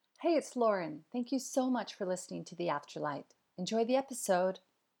Hey, it's Lauren. Thank you so much for listening to The Afterlight. Enjoy the episode.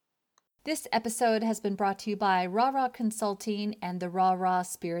 This episode has been brought to you by Raw Consulting and the Raw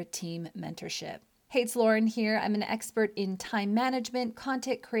Spirit Team Mentorship. Hey, it's Lauren here. I'm an expert in time management,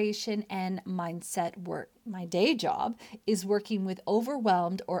 content creation, and mindset work. My day job is working with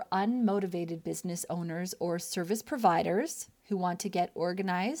overwhelmed or unmotivated business owners or service providers who want to get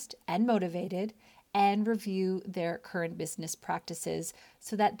organized and motivated and review their current business practices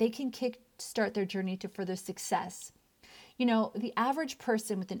so that they can kickstart their journey to further success. You know, the average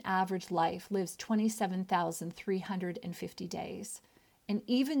person with an average life lives 27,350 days. And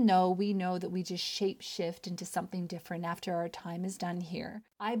even though we know that we just shape shift into something different after our time is done here,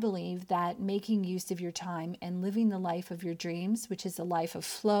 I believe that making use of your time and living the life of your dreams, which is a life of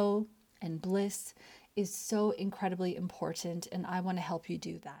flow and bliss, is so incredibly important. And I want to help you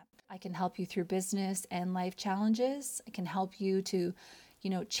do that. I can help you through business and life challenges. I can help you to,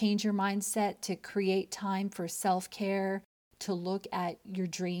 change your mindset, to create time for self-care, to look at your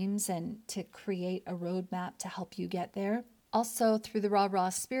dreams and to create a roadmap to help you get there. Also, through the Raw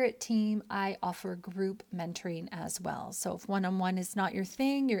Spirit Team, I offer group mentoring as well. So if one-on-one is not your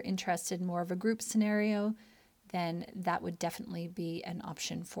thing, you're interested in more of a group scenario, then that would definitely be an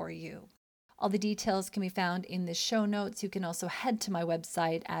option for you. All the details can be found in the show notes. You can also head to my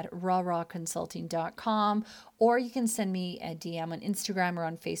website at rawconsulting.com, or you can send me a DM on Instagram or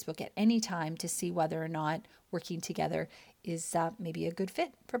on Facebook at any time to see whether or not working together is maybe a good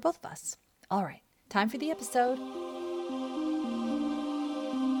fit for both of us. All right, time for the episode.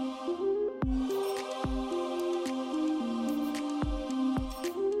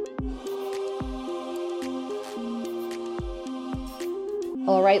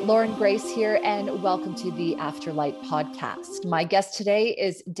 All right, Lauren Grace here, and welcome to the Afterlight podcast. My guest today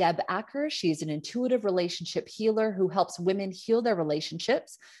is Deb Acker. She's an intuitive relationship healer who helps women heal their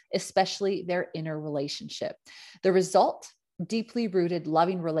relationships, especially their inner relationship. The result? Deeply rooted,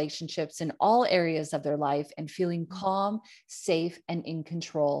 loving relationships in all areas of their life and feeling calm, safe, and in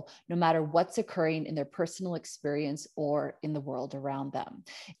control, no matter what's occurring in their personal experience or in the world around them.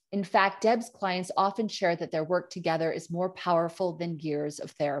 In fact, Deb's clients often share that their work together is more powerful than years of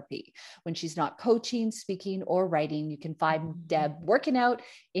therapy. When she's not coaching, speaking, or writing, you can find Deb working out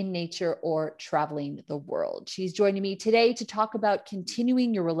in nature or traveling the world. She's joining me today to talk about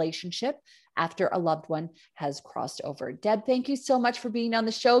continuing your relationship after a loved one has crossed over. Deb, thank you so much for being on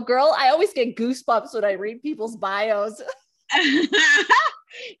the show, girl. I always get goosebumps when I read people's bios.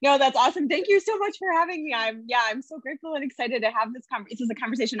 No, that's awesome. Thank you so much for having me. I'm so grateful and excited to have this conversation. This is a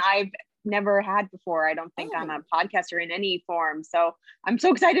conversation I've never had before, I don't think, on a podcast or in any form. So I'm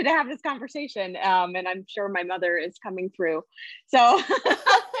so excited to have this conversation. And I'm sure my mother is coming through. So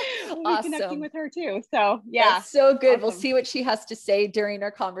we'll be connecting with her too. So yeah. That's so good. Awesome. We'll see what she has to say during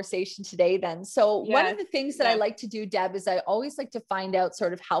our conversation today then. So one of the things that I like to do, Deb, is I always like to find out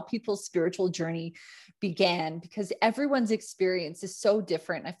sort of how people's spiritual journey began, because everyone's experience is so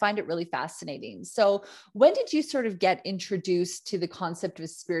different. I find it really fascinating. So when did you sort of get introduced to the concept of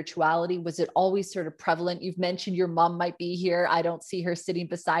spirituality? Was it always sort of prevalent? You've mentioned your mom might be here. I don't see her sitting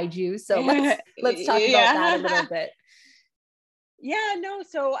beside you. So let's talk about that a little bit. Yeah, no.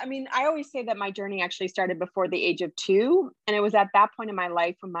 So, I mean, I always say that my journey actually started before the age of 2. And it was at that point in my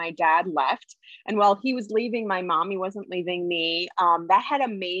life when my dad left. And while he was leaving my mom, he wasn't leaving me. That had a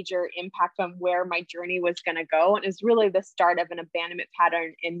major impact on where my journey was going to go. And it was really the start of an abandonment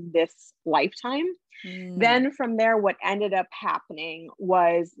pattern in this lifetime. Then from there, what ended up happening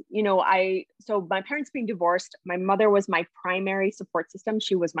was, so my parents being divorced, my mother was my primary support system.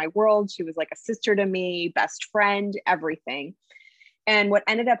 She was my world. She was like a sister to me, best friend, everything. And what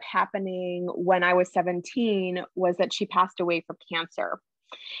ended up happening when I was 17 was that she passed away from cancer.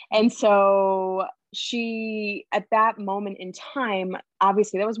 And so she, at that moment in time,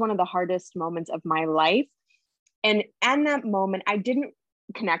 obviously that was one of the hardest moments of my life. And in that moment, I didn't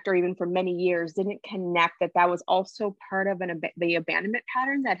connect, or even for many years, didn't connect that was also part of the abandonment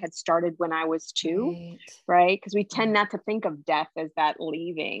pattern that had started when I was 2, right? Because we tend not to think of death as that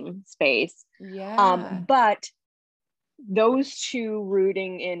leaving space. But those two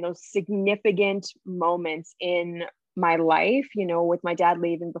rooting in those significant moments in my life, with my dad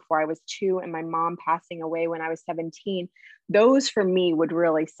leaving before I was 2 and my mom passing away when I was 17, those for me would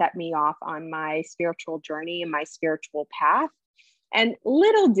really set me off on my spiritual journey and my spiritual path. And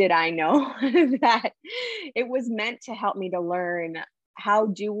little did I know that it was meant to help me to learn, how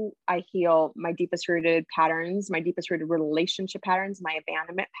do I heal my deepest rooted patterns, my deepest rooted relationship patterns, my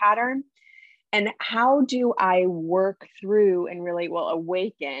abandonment pattern? And how do I work through and really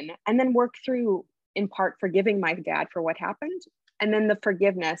awaken and then work through, in part, forgiving my dad for what happened, and then the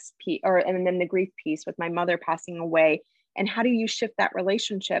forgiveness piece, and then the grief piece with my mother passing away. And how do you shift that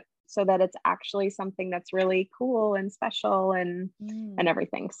relationship so that it's actually something that's really cool and special and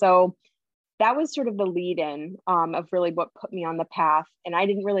everything. So that was sort of the lead in of really what put me on the path. And I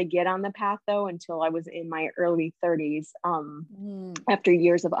didn't really get on the path though until I was in my early 30s, after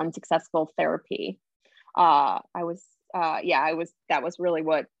years of unsuccessful therapy. That was really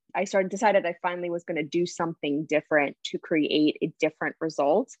what I decided I finally was going to do something different to create a different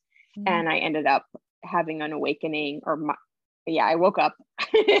result. And I ended up having an awakening, I woke up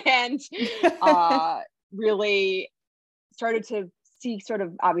and really started to see sort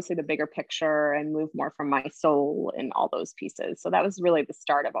of obviously the bigger picture and move more from my soul and all those pieces. So that was really the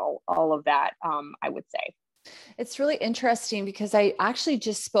start of all of that, I would say. It's really interesting because I actually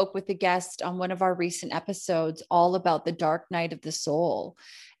just spoke with a guest on one of our recent episodes all about the dark night of the soul.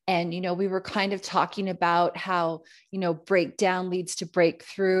 And, we were kind of talking about how, breakdown leads to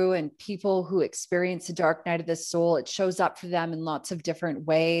breakthrough, and people who experience the dark night of the soul, it shows up for them in lots of different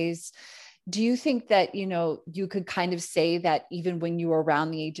ways. Do you think that, you could kind of say that even when you were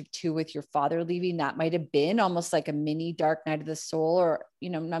around the age of 2 with your father leaving, that might've been almost like a mini dark night of the soul? Or,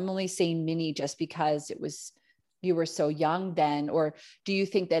 I'm only saying mini just because you were so young then, or do you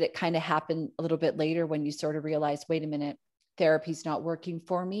think that it kind of happened a little bit later when you sort of realized, wait a minute, therapy's not working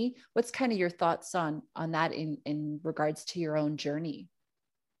for me? What's kind of your thoughts on that in regards to your own journey?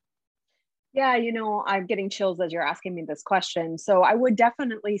 Yeah, I'm getting chills as you're asking me this question. So I would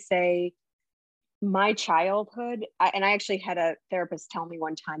definitely say my childhood, and I actually had a therapist tell me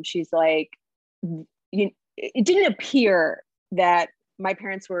one time, she's like, it didn't appear that my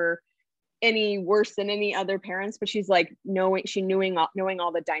parents were any worse than any other parents, but she's like, knowing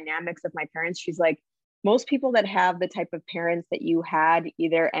all the dynamics of my parents, she's like, most people that have the type of parents that you had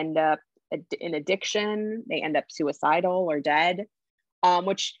either end up in addiction, they end up suicidal or dead,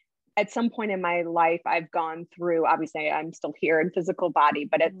 which at some point in my life I've gone through. Obviously I'm still here in physical body,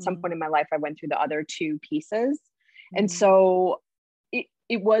 but at some point in my life I went through the other two pieces. And so it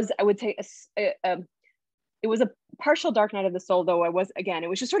was, I would say, it was a partial dark night of the soul, though. It was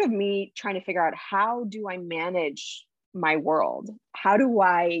just sort of me trying to figure out, how do I manage my world? How do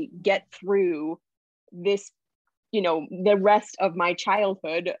I get through this, the rest of my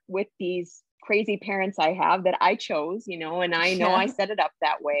childhood with these crazy parents I have that I chose, and I know I set it up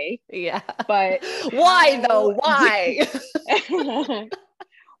that way. Yeah. But why though? Why?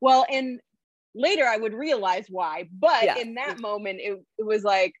 Well, and later I would realize why, but in that moment, it was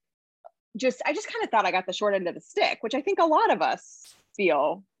like, I just kind of thought I got the short end of the stick, which I think a lot of us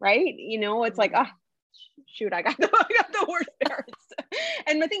feel, right? It's like, oh, shoot, I got the worst parents.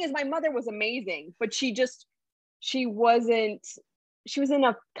 And the thing is, my mother was amazing, but she was in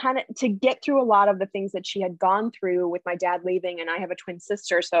a kind of, to get through a lot of the things that she had gone through with my dad leaving, and I have a twin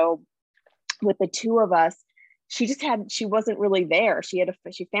sister. So with the two of us, she wasn't really there. She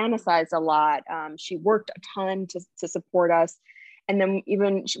fantasized a lot. She worked a ton to support us. And then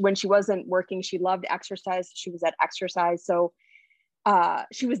even when she wasn't working, she loved exercise. She was at exercise. So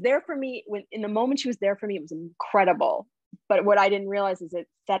she was there for me. In the moment she was there for me, it was incredible. But what I didn't realize is it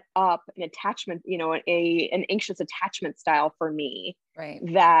set up an attachment, an anxious attachment style for me. Right.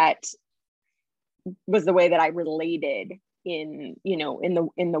 That was the way that I related in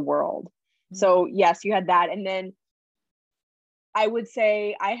the world. Mm-hmm. So yes, you had that. And then I would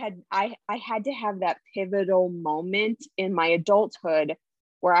say I had to have that pivotal moment in my adulthood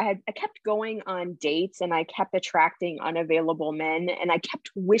where I kept going on dates and I kept attracting unavailable men, and I kept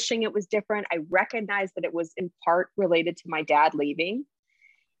wishing it was different. I recognized that it was in part related to my dad leaving.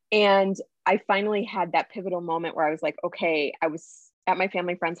 And I finally had that pivotal moment where I was like, okay, I was at my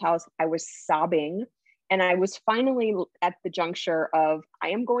family friend's house. I was sobbing. And I was finally at the juncture of, I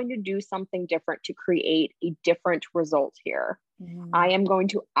am going to do something different to create a different result here. Mm. I am going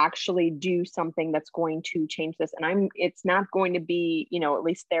to actually do something that's going to change this. And it's not going to be, at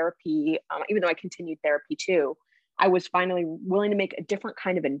least therapy, even though I continued therapy too. I was finally willing to make a different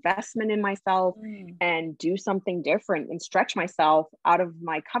kind of investment in myself and do something different and stretch myself out of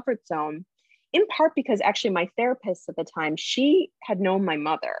my comfort zone, in part because actually my therapist at the time, she had known my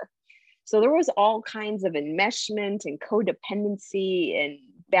mother. So there was all kinds of enmeshment and codependency and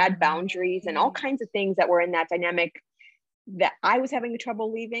bad boundaries and all kinds of things that were in that dynamic that I was having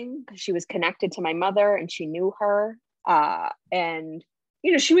trouble leaving, because she was connected to my mother and she knew her. And,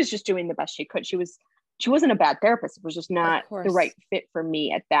 she was just doing the best she could. She wasn't a bad therapist. It was just not the right fit for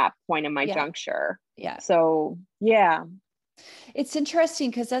me at that point in my juncture. Yeah. So, yeah. It's interesting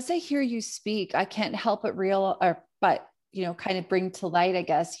because as I hear you speak, I can't help but kind of bring to light, I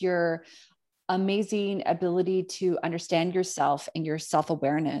guess, your amazing ability to understand yourself and your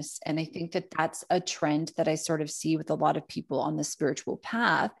self-awareness. And I think that that's a trend that I sort of see with a lot of people on the spiritual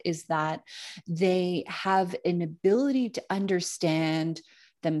path, is that they have an ability to understand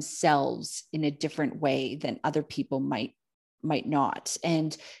themselves in a different way than other people might not.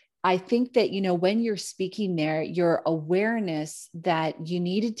 And I think that, when you're speaking there, your awareness that you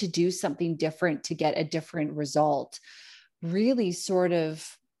needed to do something different to get a different result really sort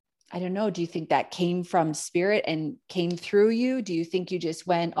of, I don't know, do you think that came from spirit and came through you? Do you think you just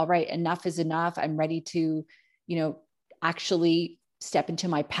went, all right, enough is enough. I'm ready to, actually step into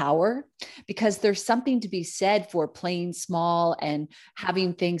my power? Because there's something to be said for playing small and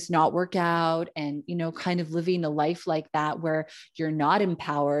having things not work out, and, kind of living a life like that where you're not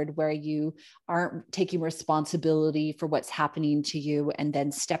empowered, where you aren't taking responsibility for what's happening to you. And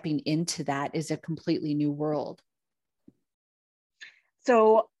then stepping into that is a completely new world.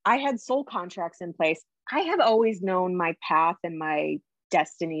 So I had soul contracts in place. I have always known my path and my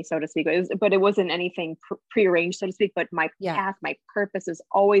destiny, so to speak, but it wasn't anything prearranged, so to speak. But my path, my purpose is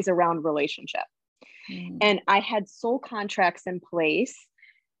always around relationship. And I had soul contracts in place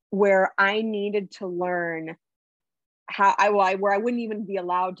where I needed to learn where I wouldn't even be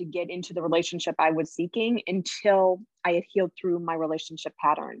allowed to get into the relationship I was seeking until I had healed through my relationship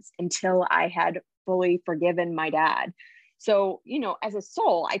patterns, until I had fully forgiven my dad. So, as a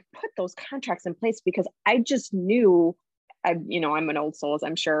soul, I put those contracts in place because I just knew, I'm an old soul, as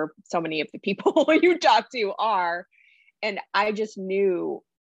I'm sure so many of the people you talk to are. And I just knew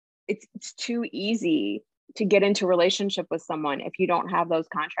it's too easy to get into a relationship with someone if you don't have those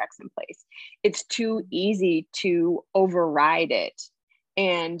contracts in place. It's too easy to override it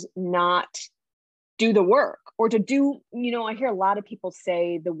and not do the work, or to do, I hear a lot of people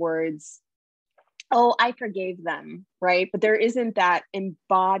say the words, oh, I forgave them, right? But there isn't that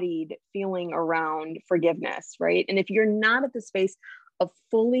embodied feeling around forgiveness, right? And if you're not at the space of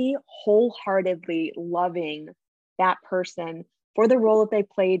fully, wholeheartedly loving that person for the role that they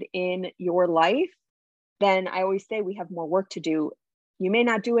played in your life, then I always say we have more work to do. You may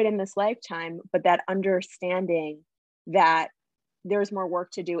not do it in this lifetime, but that understanding that there's more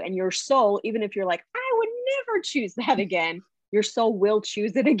work to do. And your soul, even if you're like, I would never choose that again, your soul will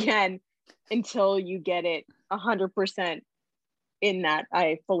choose it again until you get it 100% in that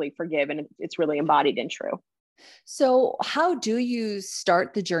I fully forgive, and it's really embodied and true. So how do you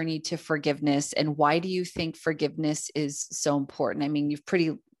start the journey to forgiveness, and why do you think forgiveness is so important? I mean, you've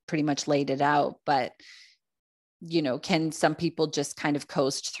pretty much laid it out, but can some people just kind of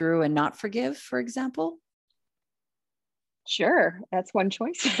coast through and not forgive, for example? Sure. That's one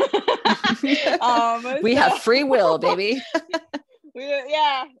choice. We have free will, baby.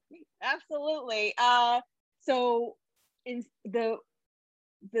 Yeah, absolutely. So in the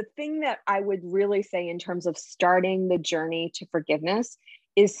thing that I would really say in terms of starting the journey to forgiveness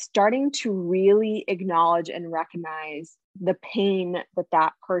is starting to really acknowledge and recognize the pain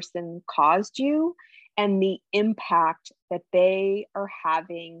that person caused you, and the impact that they are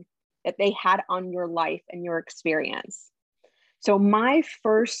having, that they had on your life and your experience. So my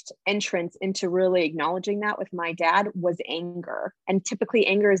first entrance into really acknowledging that with my dad was anger. And typically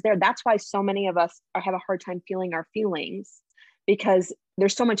anger is there. That's why so many of us have a hard time feeling our feelings, because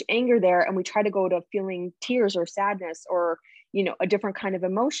there's so much anger there. And we try to go to feeling tears or sadness or, a different kind of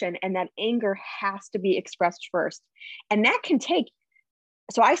emotion. And that anger has to be expressed first. And that can take,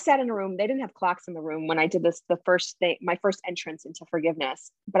 so I sat in a room, they didn't have clocks in the room when I did this, my first entrance into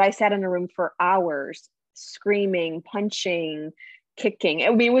forgiveness, but I sat in a room for hours, screaming, punching, kicking. I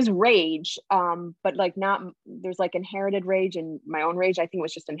mean, it was rage, but there's inherited rage and my own rage. I think it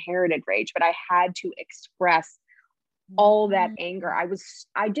was just inherited rage, but I had to express all that anger.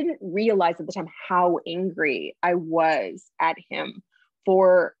 I didn't realize at the time how angry I was at him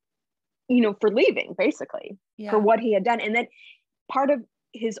for leaving, basically, for what he had done. And then part of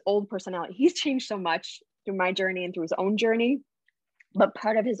his old personality, he's changed so much through my journey and through his own journey. But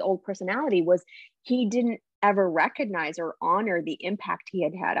part of his old personality was he didn't ever recognize or honor the impact he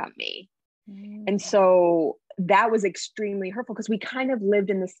had had on me. And so that was extremely hurtful, because we kind of lived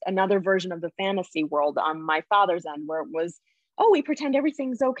in this another version of the fantasy world on my father's end, where it was, oh, we pretend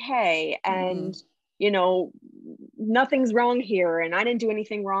everything's okay. And, nothing's wrong here. And I didn't do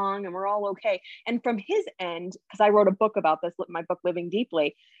anything wrong and we're all okay. And from his end, because I wrote a book about this, my book, Living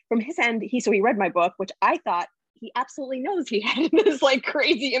Deeply, from his end, he read my book, which I thought, he absolutely knows he had this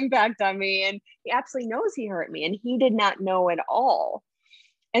crazy impact on me. And he absolutely knows he hurt me. And he did not know at all.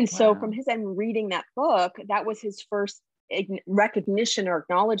 And so from his end, reading that book, that was his first recognition or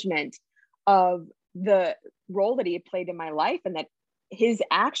acknowledgement of the role that he had played in my life, and that his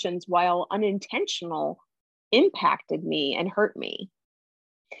actions, while unintentional, impacted me and hurt me.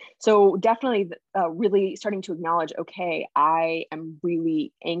 So definitely really starting to acknowledge, okay, I am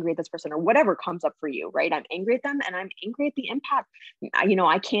really angry at this person, or whatever comes up for you, right? I'm angry at them, and I'm angry at the impact.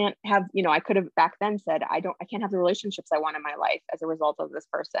 I can't have, I could have back then said, I can't have the relationships I want in my life as a result of this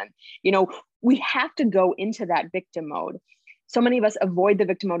person. We have to go into that victim mode. So many of us avoid the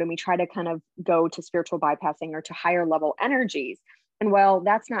victim mode, and we try to kind of go to spiritual bypassing or to higher level energies. And while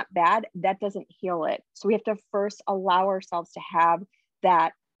that's not bad, that doesn't heal it. So we have to first allow ourselves to have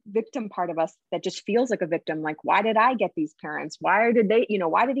that victim part of us that just feels like a victim. Like, why did I get these parents? Why did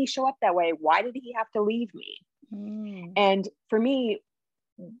he show up that way? Why did he have to leave me? And for me,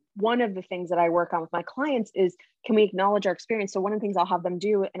 one of the things that I work on with my clients is, can we acknowledge our experience? So one of the things I'll have them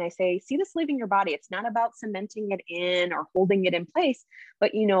do, and I say, see this leaving your body. It's not about cementing it in or holding it in place.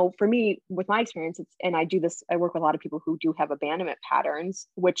 But, for me, with my experience, and I work with a lot of people who do have abandonment patterns,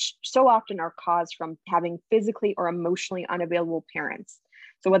 which so often are caused from having physically or emotionally unavailable parents.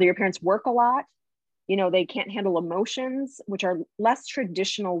 So whether your parents work a lot, they can't handle emotions, which are less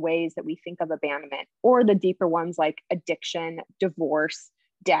traditional ways that we think of abandonment, or the deeper ones like addiction, divorce,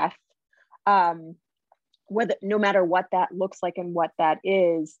 death, whether, no matter what that looks like and what that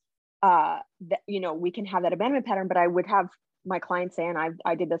is, we can have that abandonment pattern. But I would have my clients say, and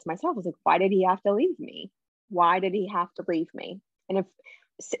I did this myself, I was like, why did he have to leave me? Why did he have to leave me? And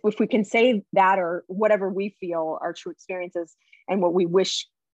if we can say that, or whatever we feel our true experiences and what we wish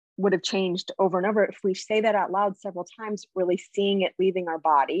would have changed over and over, if we say that out loud several times, really seeing it leaving our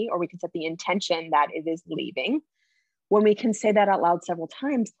body, or we can set the intention that it is leaving. When we can say that out loud several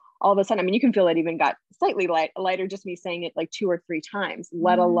times, all of a sudden, you can feel it even got slightly lighter, just me saying it like 2 or 3 times,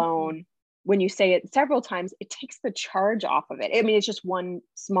 let alone when you say it several times, it takes the charge off of it. It's just one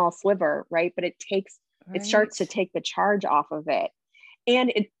small sliver, right? But it starts to take the charge off of it.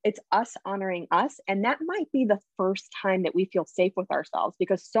 And it's us honoring us. And that might be the first time that we feel safe with ourselves,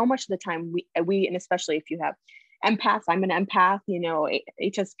 because so much of the time we, and especially if you have empaths, I'm an empath,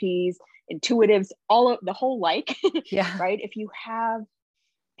 HSPs, intuitives, all of the whole Yeah. right? If you have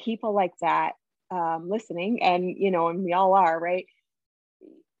people like that listening, and, and we all are, right?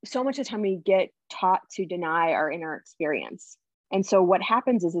 So much of the time we get taught to deny our inner experience. And so what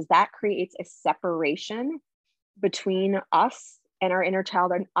happens is that creates a separation between us and our inner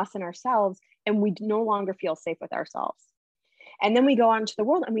child, and us and ourselves, and we no longer feel safe with ourselves. And then we go out into the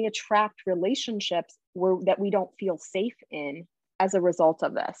world and we attract relationships that we don't feel safe in as a result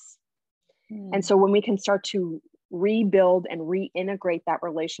of this. And so when we can start to rebuild and reintegrate that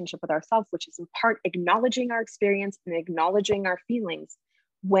relationship with ourselves, which is in part acknowledging our experience and acknowledging our feelings,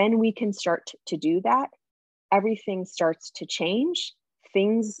 when we can start to do that, everything starts to change,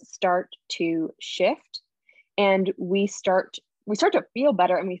 things start to shift, and we start to feel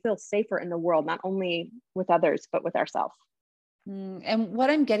better, and we feel safer in the world, not only with others, but with ourselves. And what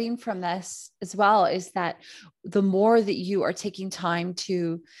I'm getting from this as well is that the more that you are taking time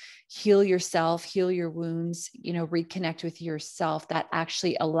to heal yourself, heal your wounds, reconnect with yourself, that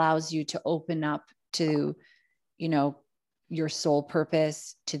actually allows you to open up to, your soul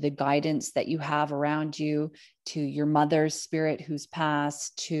purpose, to the guidance that you have around you, to your mother's spirit who's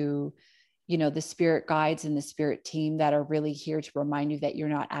passed, to the spirit guides and the spirit team that are really here to remind you that you're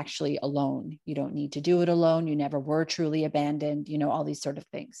not actually alone. You don't need to do it alone. You never were truly abandoned, all these sort of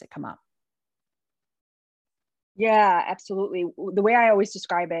things that come up. Yeah, absolutely. The way I always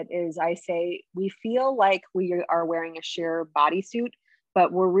describe it is, I say, we feel like we are wearing a sheer bodysuit,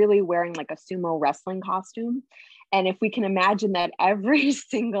 but we're really wearing like a sumo wrestling costume. And if we can imagine that every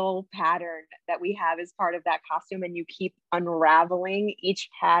single pattern that we have is part of that costume, and you keep unraveling each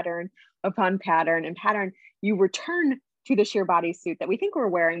pattern upon pattern and pattern, you return to the sheer bodysuit that we think we're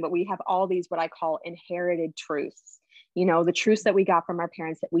wearing, but we have all these, what I call inherited truths, the truths that we got from our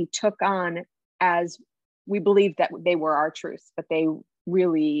parents that we took on as we believed that they were our truths, but they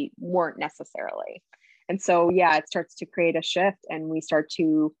really weren't necessarily. And so, yeah, it starts to create a shift, and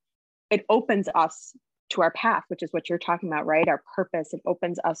it opens us to our path, which is what you're talking about, right? Our purpose. It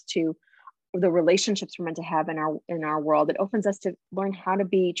opens us to the relationships we're meant to have in our world. It opens us to learn how to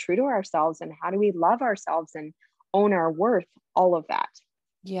be true to ourselves, and how do we love ourselves and own our worth, all of that.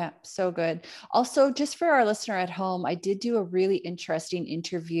 Yeah, so good. Also, just for our listener at home, I did do a really interesting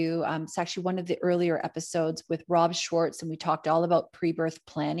interview. It's actually one of the earlier episodes with Rob Schwartz, and we talked all about pre-birth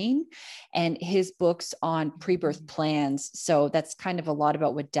planning and his books on pre-birth plans. So that's kind of a lot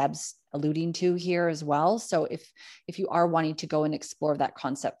about what Deb's alluding to here as well. So if you are wanting to go and explore that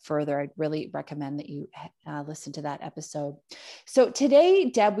concept further, I'd really recommend that you listen to that episode. So today,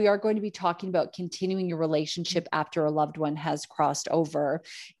 Deb, we are going to be talking about continuing your relationship after a loved one has crossed over.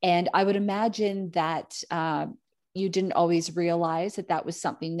 And I would imagine that you didn't always realize that that was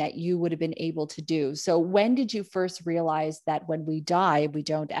something that you would have been able to do. So when did you first realize that when we die, we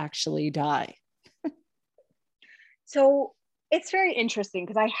don't actually die? So it's very interesting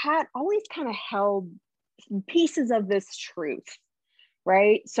because I had always kind of held pieces of this truth,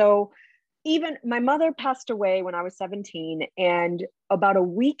 right? So even my mother passed away when I was 17, and about a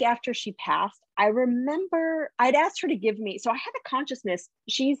week after she passed, I remember I'd asked her to give me, so I had a consciousness.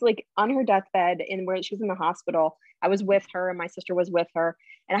 She's like on her deathbed and where she was in the hospital. I was with her and my sister was with her.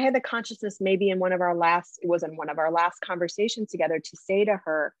 And I had the consciousness maybe it was in one of our last conversations together to say to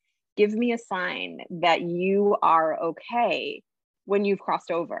her, give me a sign that you are okay when you've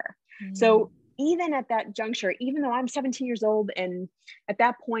crossed over. So even at that juncture, even though I'm 17 years old, and at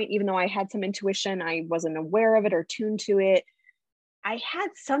that point, even though I had some intuition, I wasn't aware of it or tuned to it, I had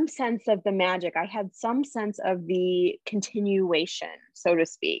some sense of the magic. I had some sense of the continuation, so to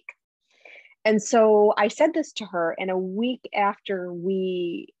speak. And so I said this to her, and a week after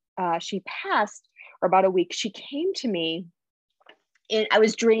she passed, or about a week, she came to me. And I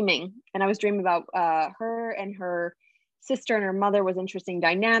was dreaming about her and her sister, and her mother was an interesting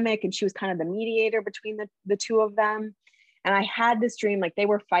dynamic. And she was kind of the mediator between the two of them. And I had this dream, like they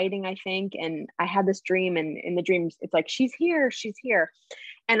were fighting, I think. And I had this dream, and in the dreams, it's like, she's here.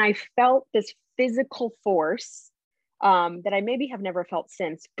 And I felt this physical force that I maybe have never felt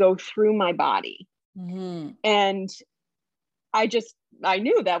since go through my body. And I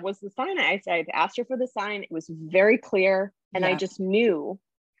knew that was the sign. I asked her for the sign. It was very clear. And I just knew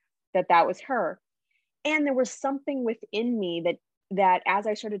that was her. And there was something within me that as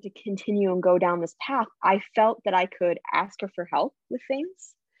I started to continue and go down this path, I felt that I could ask her for help with things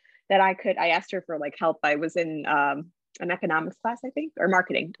I asked her for like help. I was in an economics class, I think, or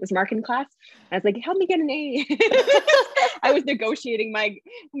marketing. It was marketing class. And I was like, help me get an A. I was negotiating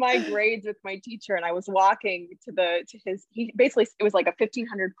my grades with my teacher, and I was walking he basically, it was like a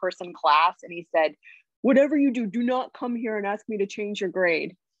 1,500 person class. And he said, whatever you do not come here and ask me to change your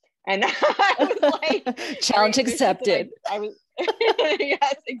grade. And I was like, challenge accepted. I was,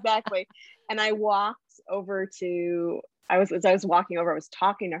 yes, exactly. And I walked over as I was walking over, I was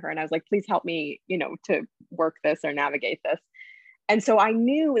talking to her, and I was like, please help me, to work this or navigate this. And so I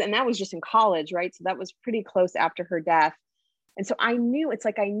knew, and that was just in college, right? So that was pretty close after her death. And so I knew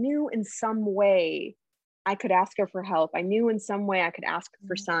in some way I could ask her for help. I knew in some way I could ask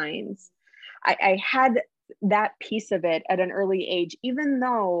for signs. I had that piece of it at an early age, even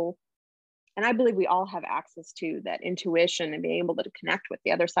though, and I believe we all have access to that intuition and being able to connect with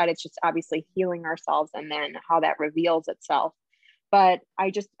the other side. It's just obviously healing ourselves and then how that reveals itself. But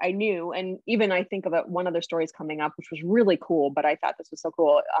I knew, and even I think about one other stories coming up, which was really cool, but I thought this was so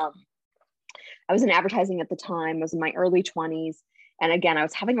cool. I was in advertising at the time. I was in my early 20s. And again, I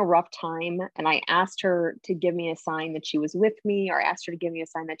was having a rough time, and I asked her to give me a sign that she was with me, or asked her to give me a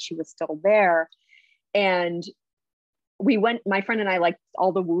sign that she was still there. And my friend and I liked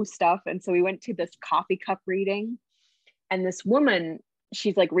all the woo stuff. And so we went to this coffee cup reading, and this woman,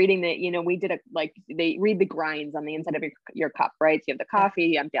 she's like reading they read the grinds on the inside of your cup, right? So you have the coffee,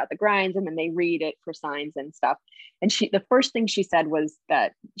 you empty out the grinds, and then they read it for signs and stuff. And the first thing she said was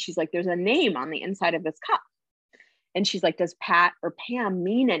that she's like, there's a name on the inside of this cup. And she's like, does Pat or Pam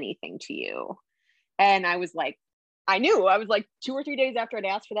mean anything to you? And I was like, I knew. I was like 2 or 3 days after I'd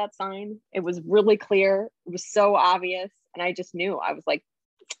asked for that sign. It was really clear. It was so obvious. And I just knew. I was like,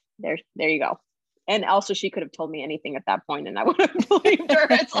 there you go. And also, she could have told me anything at that point, and I would have believed her.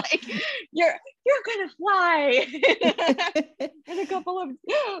 It's like, you're gonna fly in a couple of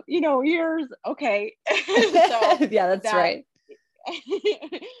years. Okay. So yeah, that's right.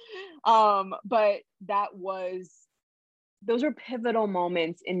 But those were pivotal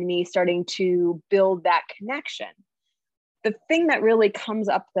moments in me starting to build that connection. The thing that really comes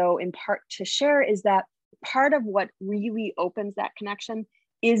up, though, in part to share, is that part of what really opens that connection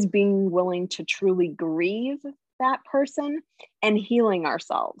is being willing to truly grieve that person and healing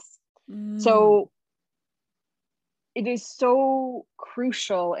ourselves. So it is so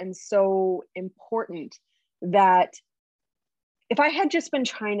crucial and so important that if I had just been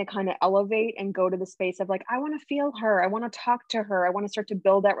trying to kind of elevate and go to the space of like, I want to feel her, I want to talk to her, I want to start to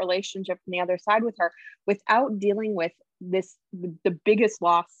build that relationship from the other side with her, without dealing with the biggest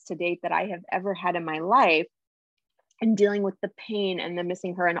loss to date that I have ever had in my life, and dealing with the pain and the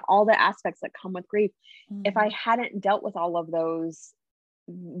missing her and all the aspects that come with grief. If I hadn't dealt with all of those,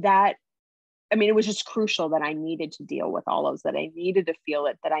 that, I mean, it was just crucial that I needed to deal with all those, that I needed to feel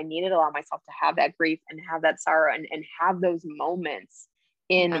it, that I needed to allow myself to have that grief and have that sorrow and have those moments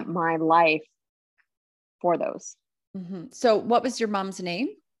in Yeah. my life for those. So what was your mom's name?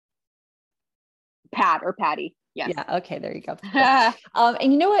 Pat or Patty. Yes. Yeah. Okay. There you go. Cool.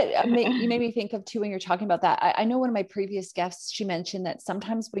 And you know what you made me think of too, when you're talking about that, I know one of my previous guests, she mentioned that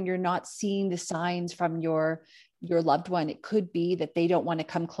sometimes when you're not seeing the signs from your loved one, it could be that they don't want to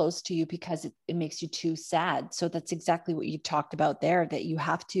come close to you because it makes you too sad. So that's exactly what you talked about there, that you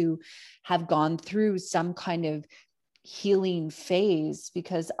have to have gone through some kind of healing phase,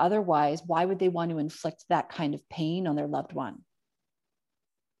 because otherwise, why would they want to inflict that kind of pain on their loved one?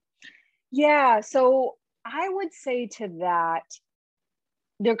 Yeah. So I would say to that,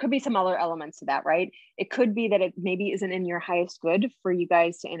 there could be some other elements to that, right? It could be that it maybe isn't in your highest good for you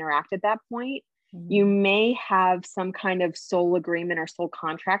guys to interact at that point. You Mm. may have some kind of soul agreement or soul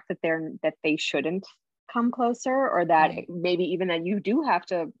contract that they shouldn't come closer, or that Right. maybe even that you do have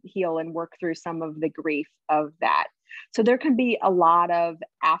to heal and work through some of the grief of that. So there can be a lot of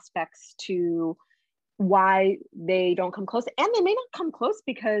aspects to why they don't come close, and they may not come close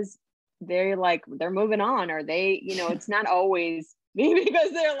because they're moving on, or it's not always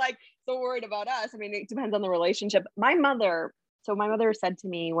because they're like so worried about us. I mean, it depends on the relationship. My mother said to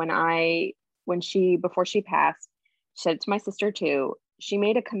me before she passed, she said to my sister too, she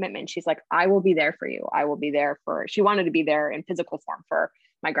made a commitment. She's like, I will be there for you. I will be there she wanted to be there in physical form for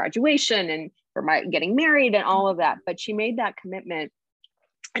my graduation and for my getting married and all of that. But she made that commitment.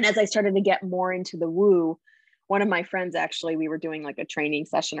 And as I started to get more into the woo, one of my friends, actually, we were doing like a training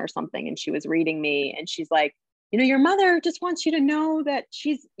session or something, and she was reading me, and she's like, your mother just wants you to know that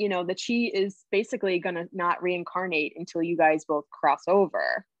that she is basically going to not reincarnate until you guys both cross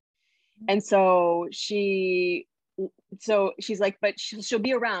over. And she's like, but she'll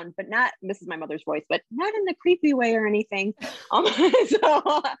be around, but not, this is my mother's voice, but not in the creepy way or anything.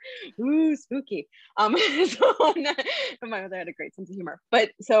 So, ooh, spooky. So my mother had a great sense of humor,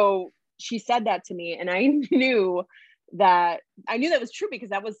 but so she said that to me, and I knew that was true, because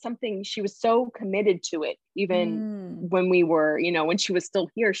that was something she was so committed to it. Even Mm. when when she was still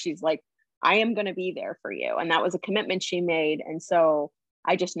here, she's like, I am going to be there for you. And that was a commitment she made. And so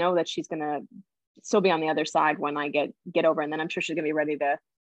I just know that she's going to still be on the other side when I get over. And then I'm sure she's gonna be ready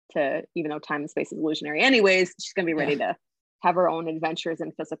to even though time and space is illusionary anyways, she's gonna be Yeah. ready to have her own adventures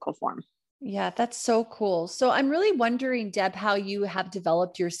in physical form. Yeah, that's so cool. So I'm really wondering, Deb, how you have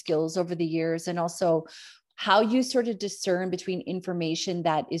developed your skills over the years, and also how you sort of discern between information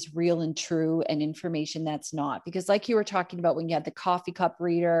that is real and true and information that's not. Because like you were talking about when you had the coffee cup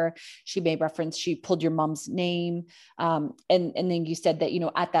reader, she made reference, she pulled your mom's name. And then you said that,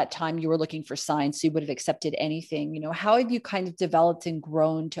 at that time you were looking for signs, so you would have accepted anything. How have you kind of developed and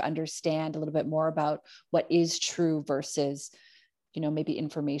grown to understand a little bit more about what is true versus maybe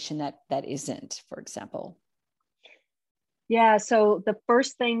information that isn't, for example? Yeah, so the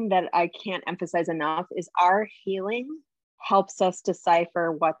first thing that I can't emphasize enough is our healing helps us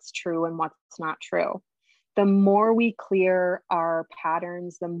decipher what's true and what's not true. The more we clear our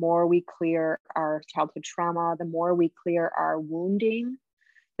patterns, the more we clear our childhood trauma, the more we clear our wounding,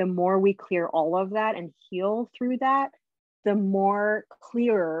 the more we clear all of that and heal through that, the more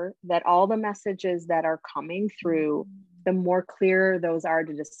clearer that all the messages that are coming through, the more clear those are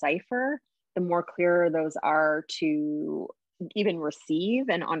to decipher, the more clearer those are to even receive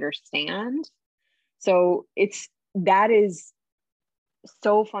and understand. So that is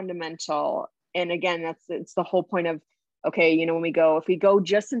so fundamental. And again, it's the whole point of, okay, if we go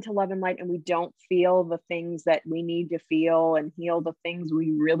just into love and light and we don't feel the things that we need to feel and heal the things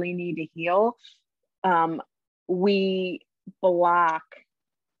we really need to heal, we block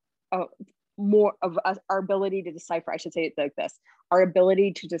more of us, our ability to decipher. I should say it like this: our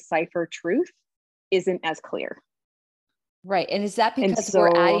ability to decipher truth isn't as clear. Right. And is that And because we're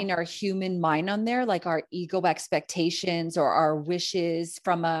so adding our human mind on there, like our ego expectations or our wishes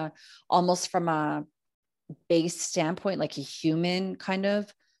almost from a base standpoint, like a human kind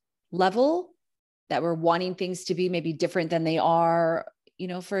of level, that we're wanting things to be maybe different than they are,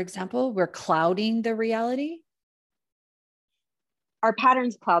 for example, we're clouding the reality? our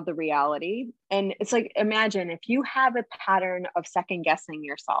patterns cloud the reality. And it's like, imagine if you have a pattern of second guessing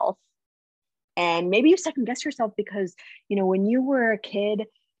yourself, and maybe you second guess yourself because, when you were a kid,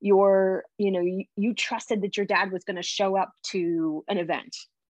 you trusted that your dad was going to show up to an event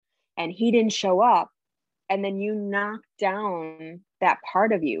and he didn't show up. And then you knock down that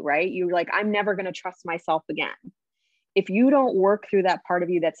part of you, right? You're like, I'm never going to trust myself again. If you don't work through that part of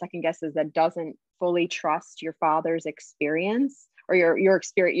you that second guesses, that doesn't fully trust your father's experience or your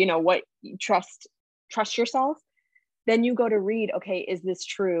experience, you know, what you trust yourself. Then you go to read, okay, is this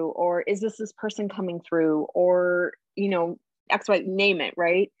true? Or is this person coming through? Or, you know, X, Y, name it,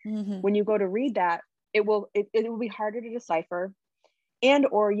 right? Mm-hmm. When you go to read that, it will be harder to decipher. And,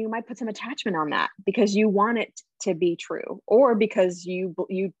 or you might put some attachment on that because you want it to be true, or because you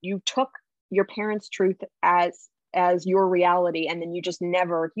took your parents' truth as your reality, and then you just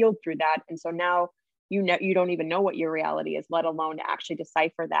never healed through that. And so now you don't even know what your reality is, let alone to actually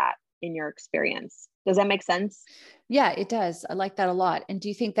decipher that in your experience. Does that make sense? Yeah, it does. I like that a lot. And do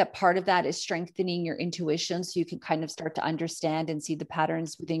you think that part of that is strengthening your intuition so you can kind of start to understand and see the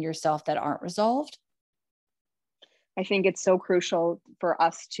patterns within yourself that aren't resolved? I think it's so crucial for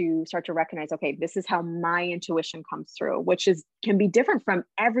us to start to recognize, okay, this is how my intuition comes through, which can be different from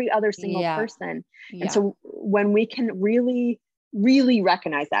every other single Yeah. person. And Yeah. so when we can really, really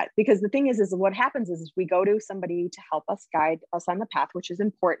recognize that, because the thing is what happens is we go to somebody to help us, guide us on the path, which is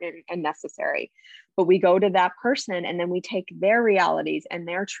important and necessary. But we go to that person and then we take their realities and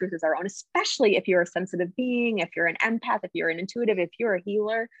their truth as our own, especially if you're a sensitive being, if you're an empath, if you're an intuitive, if you're a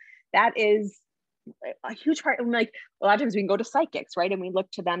healer. That is a huge part. And like a lot of times we can go to psychics, right? And we look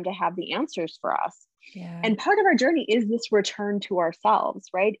to them to have the answers for us. Yeah. And part of our journey is this return to ourselves,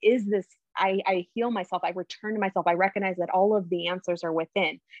 right? Is this, I heal myself, I return to myself, I recognize that all of the answers are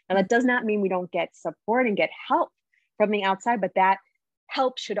within. Now that does not mean we don't get support and get help from the outside, but that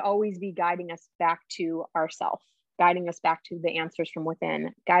help should always be guiding us back to ourselves, guiding us back to the answers from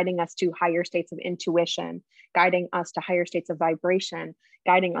within, guiding us to higher states of intuition, guiding us to higher states of vibration,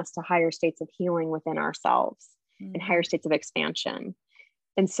 guiding us to higher states of healing within ourselves and higher states of expansion.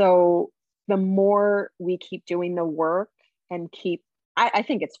 And so the more we keep doing the work and I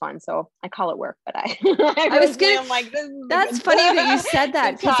think it's fun. So I call it work, but I was gonna, I'm like, this is that's funny that you said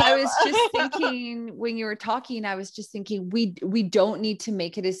that, because I was just time. thinking when you were talking, I was just thinking we don't need to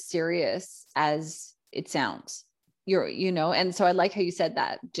make it as serious as it sounds. And so I like how you said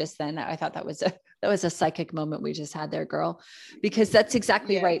that just then. I thought that was a psychic moment we just had there, girl, because that's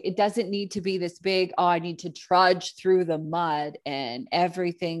exactly right. It doesn't need to be this big, oh, I need to trudge through the mud and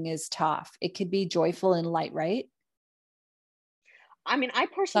everything is tough. It could be joyful and light, right? I mean, I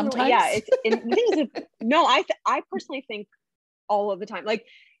personally, Sometimes. yeah, and the thing is, no, I personally think all of the time, like,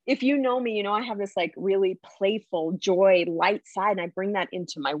 if you know me, you know, I have this like really playful, joy, light side, and I bring that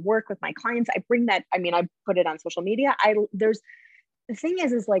into my work with my clients. I bring that, I mean, I put it on social media. The thing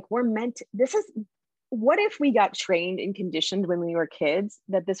is like, what if we got trained and conditioned when we were kids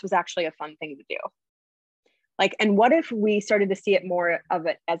that this was actually a fun thing to do? Like, and what if we started to see it more of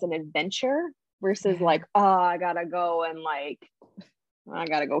it as an adventure versus like, oh, I gotta go and like, I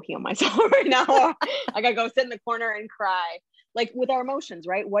gotta go heal myself right now. I gotta go sit in the corner and cry. Like with our emotions,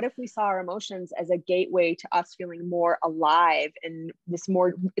 right? What if we saw our emotions as a gateway to us feeling more alive and it's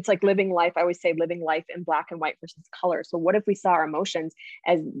like living life. I always say living life in black and white versus color. So what if we saw our emotions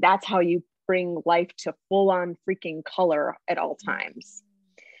as that's how you bring life to full on freaking color at all times?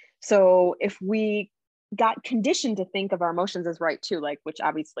 So if we got conditioned to think of our emotions as right too, like, which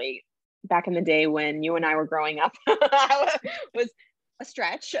obviously back in the day when you and I were growing up was a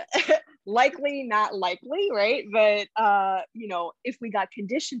stretch, likely, not likely, right? But you know, if we got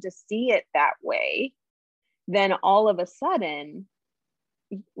conditioned to see it that way, then all of a sudden,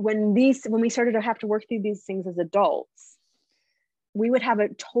 when we started to have to work through these things as adults, we would have a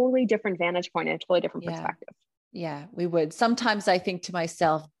totally different vantage point and a totally different perspective. Yeah, we would. Sometimes I think to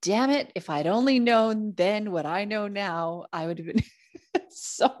myself, damn it, if I'd only known then what I know now, I would have been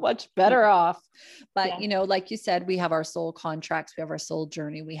so much better off. But, like you said, we have our soul contracts, we have our soul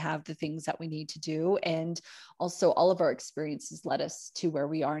journey, we have the things that we need to do. And also all of our experiences led us to where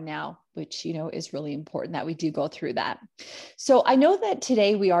we are now, which, is really important that we do go through that. So I know that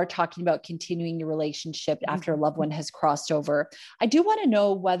today we are talking about continuing your relationship after a loved one has crossed over. I do want to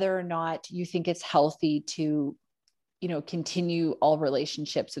know whether or not you think it's healthy to, continue all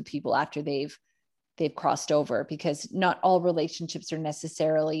relationships with people after they've crossed over, because not all relationships are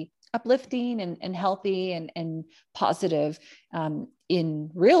necessarily uplifting and healthy and positive in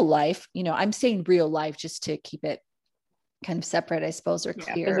real life. I'm saying real life just to keep it kind of separate, I suppose, or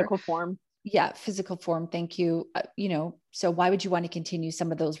clear. Physical form. Yeah, physical form. Thank you. So why would you want to continue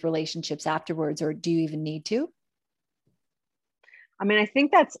some of those relationships afterwards, or do you even need to? I mean, I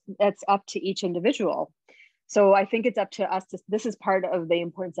think that's up to each individual. So I think it's up to us this is part of the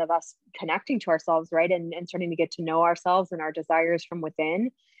importance of us connecting to ourselves, right? And starting to get to know ourselves and our desires from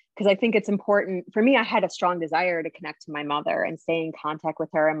within. because I think it's important for me. I had a strong desire to connect to my mother and stay in contact with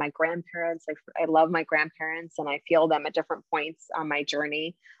her and my grandparents. I love my grandparents and I feel them at different points on my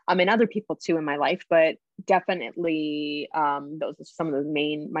journey. And other people too in my life, but definitely those are some of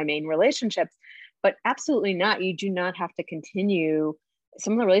my main relationships. But absolutely not. You do not have to continue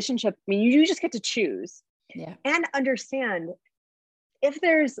some of the relationship. I mean, you just get to choose and understand if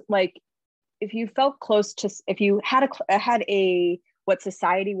there's like, if you felt close to, if you had a what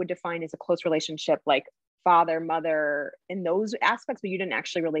society would define as a close relationship, like father, mother, in those aspects, but you didn't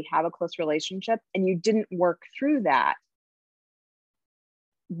actually really have a close relationship and you didn't work through that,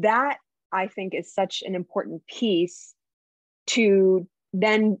 that I think is such an important piece to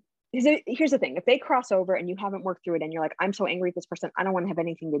then, here's the thing, if they cross over and you haven't worked through it and you're like, I'm so angry at this person, I don't want to have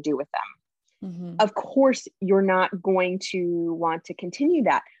anything to do with them. Mm-hmm. Of course, you're not going to want to continue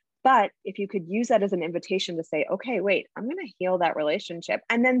that. But if you could use that as an invitation to say, okay, wait, I'm going to heal that relationship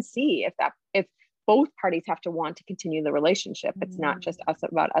and then see if both parties have to want to continue the relationship. It's not just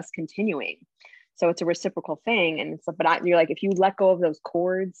about us continuing. So it's a reciprocal thing. And you're like, if you let go of those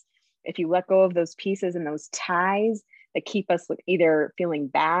cords, if you let go of those pieces and those ties that keep us either feeling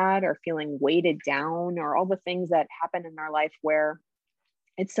bad or feeling weighted down, or all the things that happen in our life where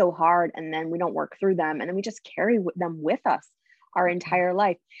it's so hard and then we don't work through them and then we just carry them with us our entire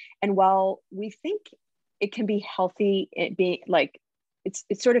life. And while we think it can be healthy, it being like, it's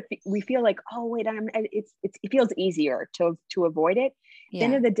sort of, we feel like, oh wait, it feels easier to avoid it. At the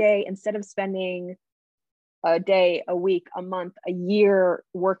end of the day, instead of spending a day, a week, a month, a year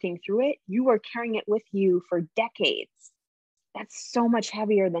working through it, you are carrying it with you for decades. That's so much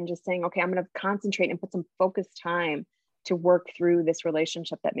heavier than just saying, okay, I'm going to concentrate and put some focused time to work through this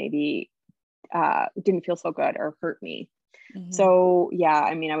relationship that maybe didn't feel so good or hurt me. Mm-hmm. So yeah,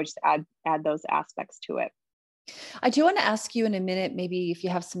 I mean, I would just add those aspects to it. I do want to ask you in a minute, maybe if you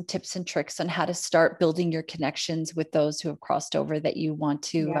have some tips and tricks on how to start building your connections with those who have crossed over that you want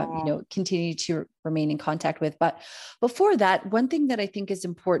to, continue to remain in contact with. But before that, one thing that I think is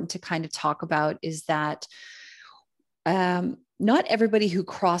important to kind of talk about is that not everybody who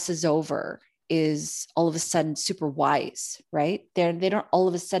crosses over is all of a sudden super wise, right? They don't all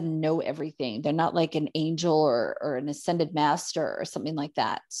of a sudden know everything. They're not like an angel or an ascended master or something like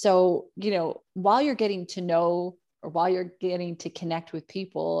that. So, while you're getting to know, or while you're getting to connect with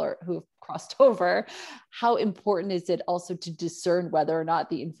people or who have crossed over, how important is it also to discern whether or not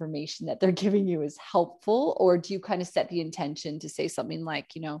the information that they're giving you is helpful? Or do you kind of set the intention to say something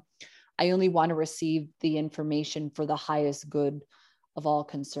like, I only want to receive the information for the highest good of all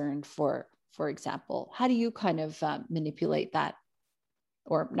concerned, for example? How do you kind of manipulate that,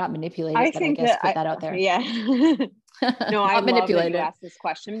 or not manipulate it, but I guess put that out there? Yeah. No, I love that you asked this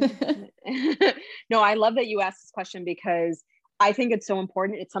question. No, I love that you asked this question because I think it's so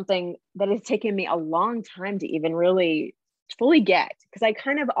important. It's something that has taken me a long time to even really fully get, because I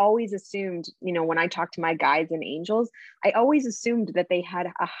kind of always assumed, when I talk to my guides and angels, I always assumed that they had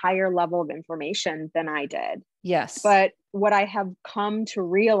a higher level of information than I did. Yes. But what I have come to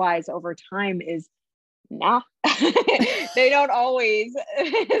realize over time is, nah, they don't always,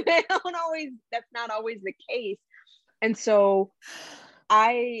 that's not always the case. And so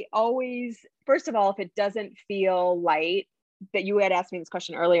I always, first of all, if it doesn't feel light, that you had asked me this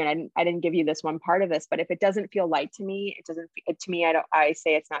question earlier, and I didn't give you this one part of this, but if it doesn't feel light to me, I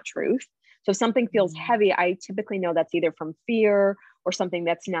say it's not truth. So if something feels heavy, I typically know that's either from fear or something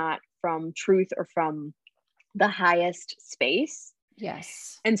that's not from truth or from the highest space.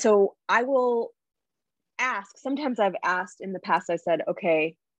 Yes. And so I will ask, sometimes I've asked in the past, I said,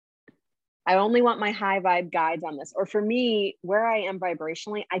 okay, I only want my high vibe guides on this. Or for me, where I am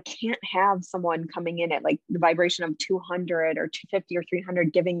vibrationally, I can't have someone coming in at like the vibration of 200 or 250 or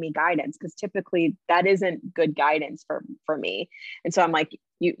 300 giving me guidance, because typically that isn't good guidance for me. And so I'm like,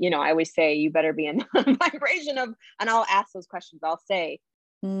 I always say, you better be in the vibration of, and I'll ask those questions. I'll say,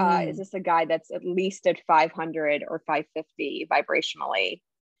 is this a guide that's at least at 500 or 550 vibrationally?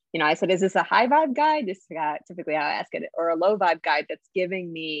 I said, is this a high vibe guide? This typically how I ask it, or a low vibe guide that's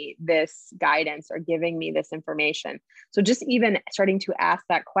giving me this guidance or giving me this information. So just even starting to ask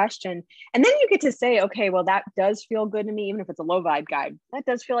that question, and then you get to say, okay, well, that does feel good to me, even if it's a low vibe guide. That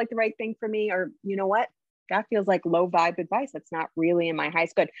does feel like the right thing for me. Or you know what? That feels like low vibe advice. That's not really in my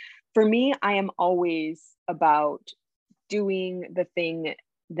highest good. For me, I am always about doing the thing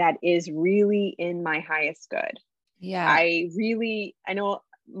that is really in my highest good. Yeah. I know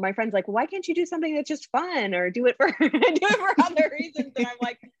my friends like, why can't you do something that's just fun or do it for other reasons? And I'm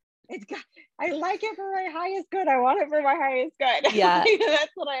like, I like it for my highest good. I want it for my highest good. Yeah.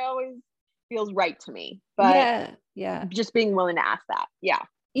 That's what I always feels right to me. But yeah. Just being willing to ask that. Yeah.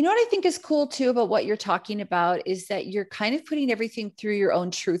 You know what I think is cool too about what you're talking about is that you're kind of putting everything through your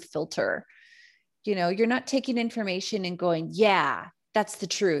own truth filter. You're not taking information and going, yeah, that's the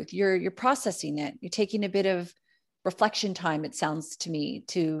truth. You're processing it. You're taking a bit of reflection time, it sounds to me,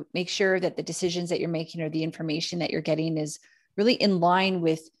 to make sure that the decisions that you're making or the information that you're getting is really in line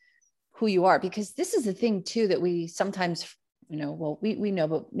with who you are. Because this is the thing too that we sometimes, well, we know,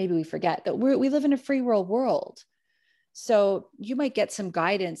 but maybe we forget that we live in a free world. So you might get some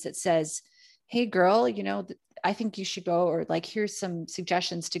guidance that says, hey girl, I think you should go, or like, here's some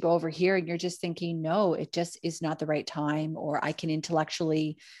suggestions to go over here. And you're just thinking, no, it just is not the right time. Or I can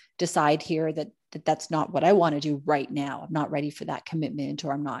intellectually decide here that that's not what I want to do right now. I'm not ready for that commitment,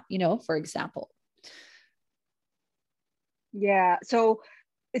 or I'm not, for example. Yeah. So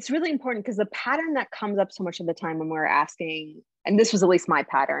it's really important because the pattern that comes up so much of the time when we're asking, and this was at least my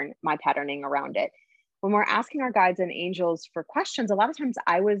patterning around it, when we're asking our guides and angels for questions, a lot of times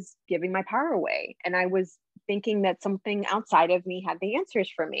I was giving my power away and I was thinking that something outside of me had the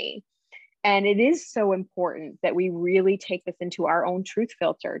answers for me. And it is so important that we really take this into our own truth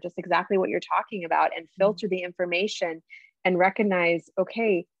filter, just exactly what you're talking about, and filter the information and recognize,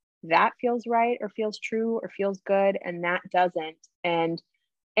 okay, that feels right or feels true or feels good, and that doesn't. And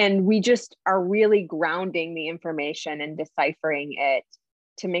we just are really grounding the information and deciphering it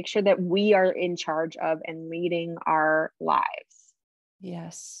to make sure that we are in charge of and leading our lives.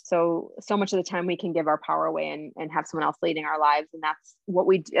 Yes. So much of the time we can give our power away and have someone else leading our lives. And that's what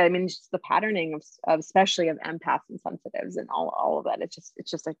we do. I mean, it's just the patterning of especially of empaths and sensitives and all of that. It's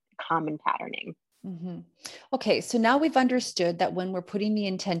just a common patterning. Mm-hmm. Okay, so now we've understood that when we're putting the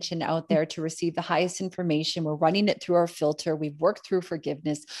intention out there to receive the highest information, we're running it through our filter. We've worked through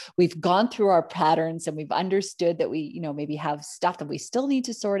forgiveness. We've gone through our patterns, and we've understood that we, maybe have stuff that we still need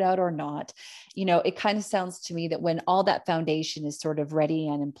to sort out or not. It kind of sounds to me that when all that foundation is sort of ready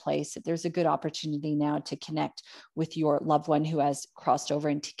and in place, that there's a good opportunity now to connect with your loved one who has crossed over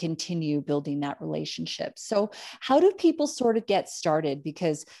and to continue building that relationship. So how do people sort of get started?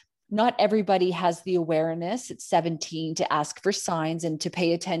 Because not everybody has the awareness at 17 to ask for signs and to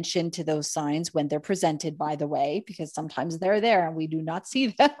pay attention to those signs when they're presented, by the way, because sometimes they're there and we do not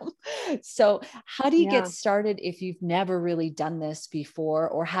see them. So how do you get started if you've never really done this before?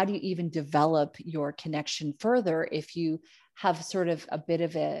 Or how do you even develop your connection further if you have sort of a bit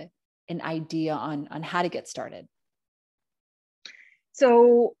of an idea on how to get started?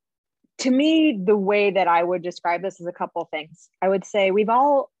 So to me, the way that I would describe this is a couple of things. I would say we've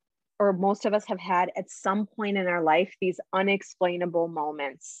all, or most of us, have had at some point in our life these unexplainable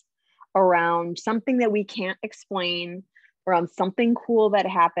moments around something that we can't explain, around something cool that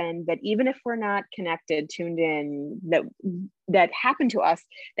happened, that even if we're not connected, tuned in, that happened to us,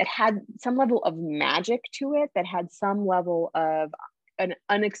 that had some level of magic to it, that had some level of an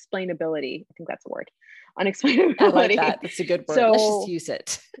unexplainability. I think that's a word. Unexplainability. I like that. That's a good word. So, let's just use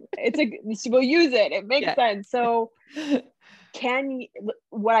it. We'll use it. It makes sense. So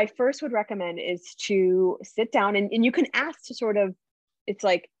what I first would recommend is to sit down and you can ask to sort of, it's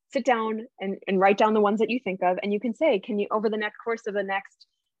like, sit down and write down the ones that you think of. And you can say, can you, over the next course of the next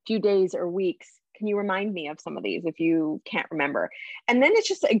few days or weeks, can you remind me of some of these if you can't remember? And then it's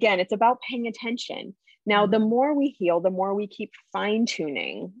just, again, it's about paying attention. Now, the more we heal, the more we keep fine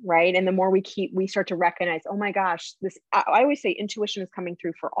tuning, right? And the more we start to recognize, oh my gosh, I always say intuition is coming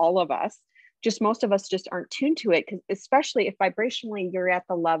through for all of us. Just most of us just aren't tuned to it, because especially if vibrationally you're at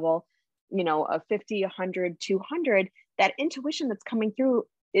the level, of 50, 100, 200, that intuition that's coming through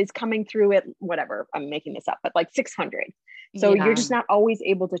is coming through at whatever, I'm making this up, but like 600. So you're just not always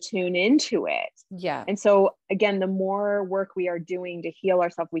able to tune into it. Yeah. And so again, the more work we are doing to heal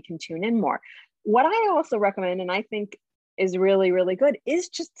ourselves, we can tune in more. What I also recommend, and I think is really, really good, is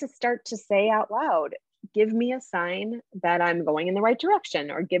just to start to say out loud, give me a sign that I'm going in the right direction,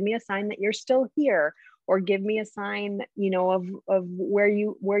 or give me a sign that you're still here, or give me a sign, of where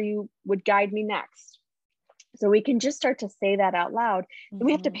you would guide me next. So we can just start to say that out loud, and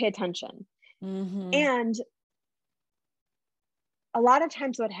we have to pay attention. And a lot of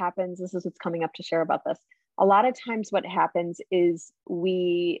times what happens, this is what's coming up to share about this. A lot of times what happens is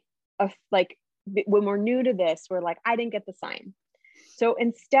we, when we're new to this, we're like, I didn't get the sign. So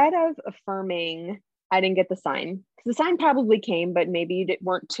instead of affirming, I didn't get the sign, because the sign probably came, but maybe you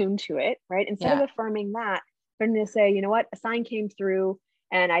weren't tuned to it, right? Instead of affirming that, they're going to say, you know what, a sign came through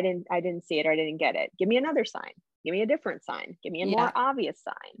and I didn't see it, or I didn't get it. Give me another sign. Give me a different sign. Give me a more obvious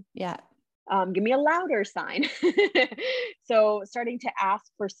sign. Yeah. Give me a louder sign. So starting to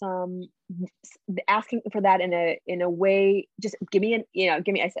asking for that in a way, just give me an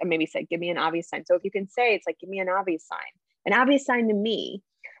obvious sign. So if you can say, it's like, give me an obvious sign to me.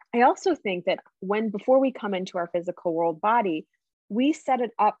 I also think that before we come into our physical world body, we set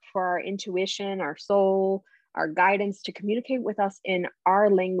it up for our intuition, our soul, our guidance to communicate with us in our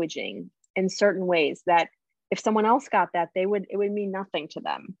languaging in certain ways that if someone else got that, it would mean nothing to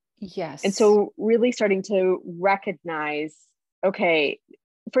them. And Yes. so really starting to recognize, okay,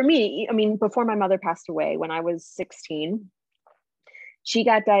 for me, I mean, before my mother passed away, when I was 16, she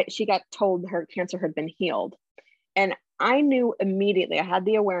got told her cancer had been healed. And I knew immediately, I had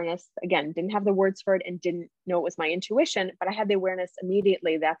the awareness, again, didn't have the words for it and didn't know it was my intuition, but I had the awareness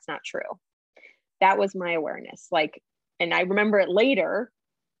immediately that's not true. That was my awareness. Like, and I remember it later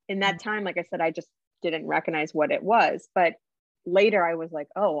in that time, like I said, I just didn't recognize what it was. But later I was like,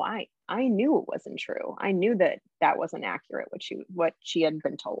 oh, I knew it wasn't true. I knew that wasn't accurate, what she had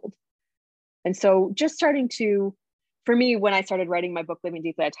been told. And so just starting to, for me, when I started writing my book, Living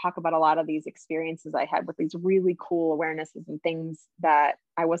Deeply, I talk about a lot of these experiences I had with these really cool awarenesses and things that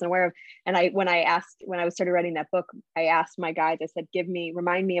I wasn't aware of. And when I started writing that book, I asked my guides, I said,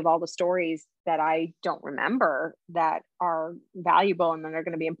 remind me of all the stories that I don't remember that are valuable and that are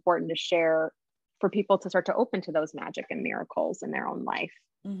going to be important to share for people to start to open to those magic and miracles in their own life.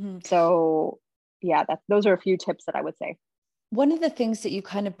 Mm-hmm. So yeah, those are a few tips that I would say. One of the things that you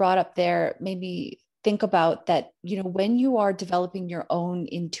kind of brought up there made me think about that, when you are developing your own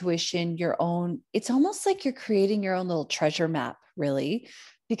intuition, it's almost like you're creating your own little treasure map, really.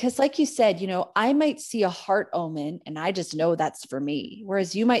 Because like you said, I might see a heart omen and I just know that's for me.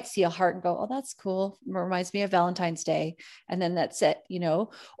 Whereas you might see a heart and go, oh, that's cool. It reminds me of Valentine's Day. And then that's it,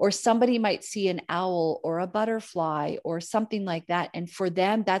 or somebody might see an owl or a butterfly or something like that. And for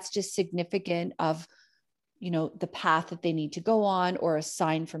them, that's just significant of the path that they need to go on, or a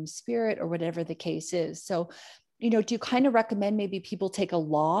sign from spirit, or whatever the case is. So, do you kind of recommend maybe people take a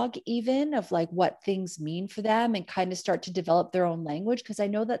log even of like what things mean for them and kind of start to develop their own language? Because I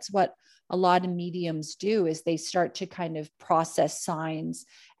know that's what a lot of mediums do, is they start to kind of process signs,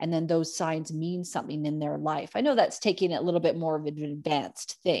 and then those signs mean something in their life. I know that's taking it a little bit more of an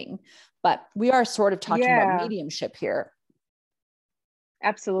advanced thing, but we are sort of talking about mediumship here.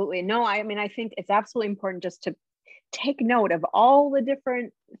 Absolutely. No, I mean, I think it's absolutely important just to take note of all the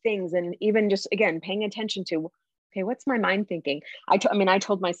different things, and even just, again, paying attention to, okay, what's my mind thinking? I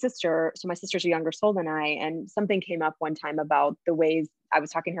told my sister, so my sister's a younger soul than I, and something came up one time about the ways I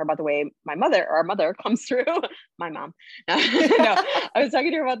was talking to her about the way our mother comes through, my mom. No, I was talking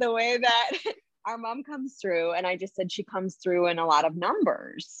to her about the way that our mom comes through. And I just said, she comes through in a lot of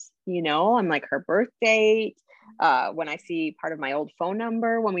numbers, I'm like her birth date, when I see part of my old phone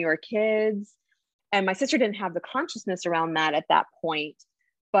number when we were kids. And my sister didn't have the consciousness around that at that point.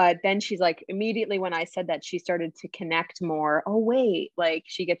 But then she's like, immediately when I said that, she started to connect more. Oh, wait, like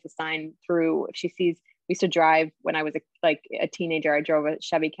she gets a sign through. If she sees, we used to drive when I was a teenager, I drove a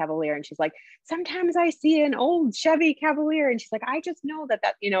Chevy Cavalier, and she's like, sometimes I see an old Chevy Cavalier. And she's like, I just know that,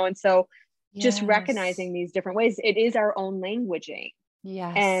 and so just recognizing these different ways, it is our own languaging.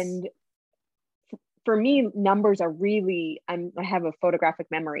 Yes. And for me, numbers are really, I have a photographic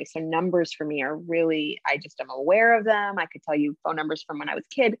memory. So numbers for me are really, I just am aware of them. I could tell you phone numbers from when I was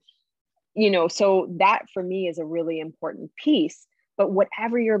a kid, so that for me is a really important piece. But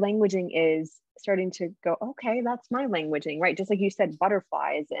whatever your languaging is, starting to go, okay, that's my languaging, right? Just like you said,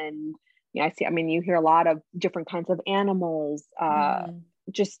 butterflies. And you hear a lot of different kinds of animals,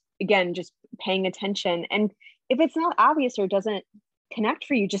 just paying attention. And if it's not obvious or doesn't connect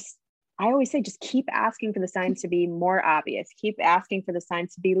for you, I always say, just keep asking for the signs to be more obvious. Keep asking for the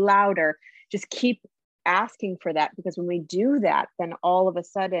signs to be louder. Just keep asking for that, because when we do that, then all of a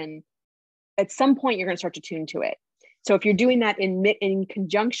sudden, at some point, you're going to start to tune to it. So if you're doing that in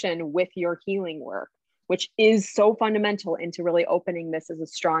conjunction with your healing work, which is so fundamental into really opening this as a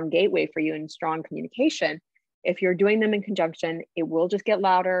strong gateway for you and strong communication, if you're doing them in conjunction, it will just get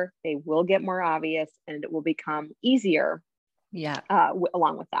louder. They will get more obvious, and it will become easier. Yeah.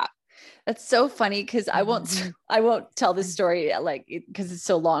 Along with that. That's so funny, because I won't tell this story because it's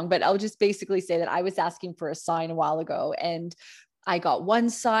so long, but I'll just basically say that I was asking for a sign a while ago, and I got one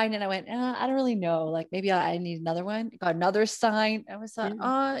sign and I went, I don't really know. Like maybe I need another one. Got another sign. I was like,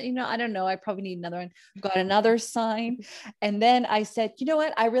 I don't know. I probably need another one. Got another sign. And then I said, you know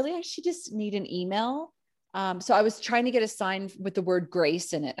what? I really actually just need an email. So I was trying to get a sign with the word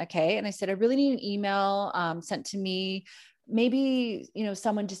grace in it. Okay. And I said, I really need an email sent to me. Maybe,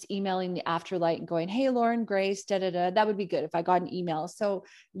 someone just emailing the Afterlight and going, hey, Lauren, Grace, that would be good if I got an email. So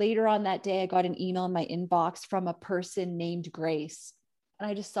later on that day, I got an email in my inbox from a person named Grace. And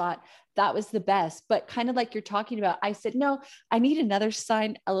I just thought that was the best. But kind of like you're talking about, I said, no, I need another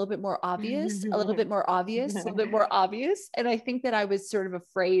sign a little bit more obvious, a little bit more obvious, a little bit more obvious. And I think that I was sort of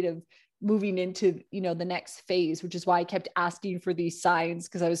afraid of moving into, the next phase, which is why I kept asking for these signs,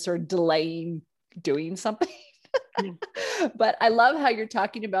 because I was sort of delaying doing something. But I love how you're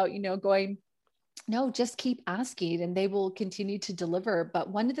talking about, going, no, just keep asking and they will continue to deliver. But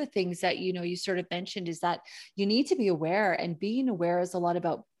one of the things that, you sort of mentioned is that you need to be aware, and being aware is a lot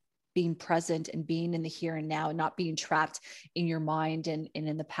about being present and being in the here and now, and not being trapped in your mind and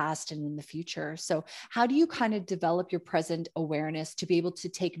in the past and in the future. So how do you kind of develop your present awareness to be able to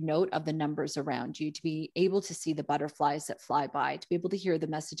take note of the numbers around you, to be able to see the butterflies that fly by, to be able to hear the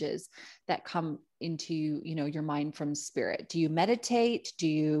messages that come into, your mind from spirit? Do you meditate? Do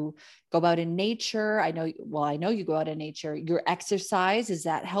you go out in nature? I know you go out in nature. Your exercise, is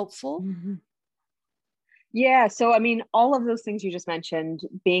that helpful? Mm-hmm. Yeah. So, I mean, all of those things you just mentioned,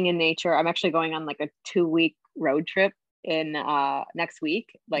 being in nature, I'm actually going on like a 2-week road trip in next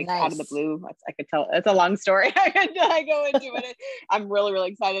week, like out of the Nice. blue. I could tell it's a long story. I go into it. I'm really,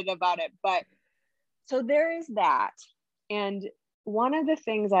 really excited about it. But so there is that. And one of the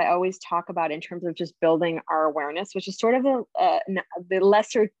things I always talk about in terms of just building our awareness, which is sort of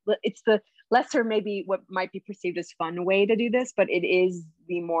it's the lesser, maybe what might be perceived as fun way to do this, but it is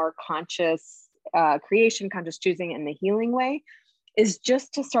the more conscious creation, conscious choosing, and the healing way, is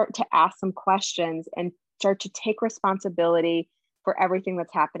just to start to ask some questions and start to take responsibility for everything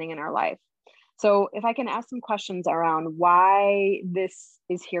that's happening in our life. So if I can ask some questions around why this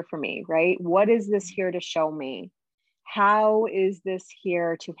is here for me, right? What is this here to show me? How is this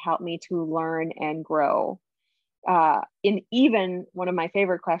here to help me to learn and grow? In even one of my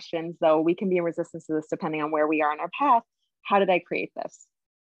favorite questions, though we can be in resistance to this depending on where we are in our path, how did I create this?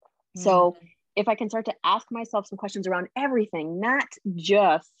 So if I can start to ask myself some questions around everything, not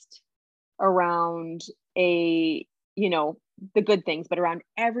just around the good things, but around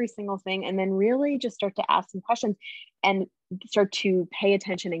every single thing, and then really just start to ask some questions and start to pay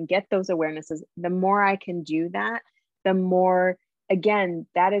attention and get those awarenesses, the more I can do that, the more, again,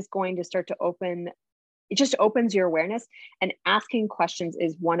 that is going to start to open. It just opens your awareness, and asking questions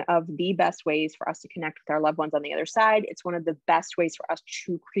is one of the best ways for us to connect with our loved ones on the other side. It's one of the best ways for us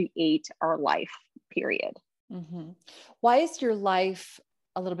to create our life, period. Mm-hmm. Why is your life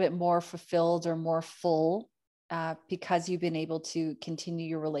a little bit more fulfilled or more full? Because you've been able to continue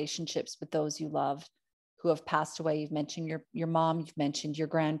your relationships with those you love who have passed away. You've mentioned your mom, you've mentioned your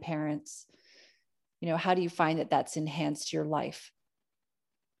grandparents. How do you find that that's enhanced your life?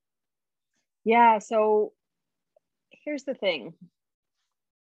 Yeah. So here's the thing.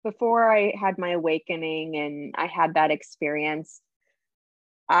 Before I had my awakening and I had that experience,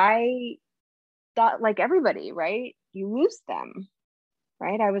 I thought, like everybody, right? You lose them,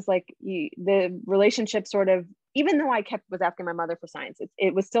 right? I was like, the relationship sort of, even though I was asking my mother for signs,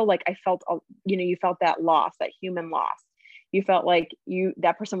 it was still like I felt, you felt that loss, that human loss. You felt like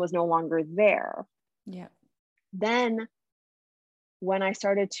that person was no longer there. Yeah. Then when I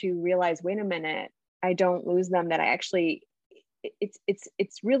started to realize, wait a minute, I don't lose them, that I actually,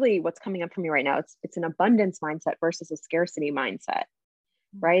 it's really what's coming up for me right now. It's an abundance mindset versus a scarcity mindset,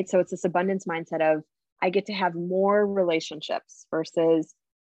 right? So it's this abundance mindset of, I get to have more relationships versus,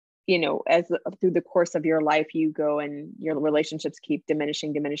 as through the course of your life, you go and your relationships keep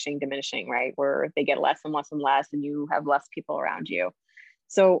diminishing, right? Where they get less and less and less, and you have less people around you.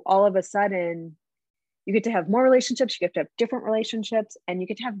 So all of a sudden, you get to have more relationships, you get to have different relationships, and you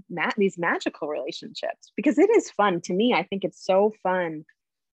get to have these magical relationships, because it is fun. To me, I think it's so fun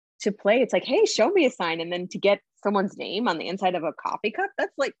to play. It's like, hey, show me a sign. And then to get someone's name on the inside of a coffee cup,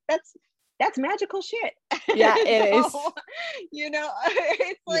 that's magical shit. Yeah, it is.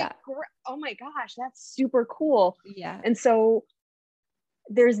 It's like, yeah. Oh my gosh, that's super cool. Yeah. And so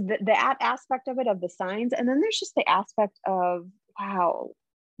there's that aspect of it, of the signs. And then there's just the aspect of, wow,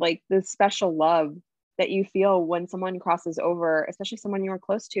 like the special love that you feel when someone crosses over, especially someone you were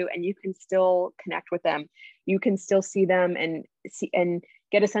close to, and you can still connect with them. You can still see them and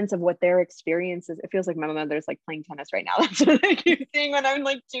get a sense of what their experience is. It feels like my mother's like playing tennis right now. That's what I keep seeing when I'm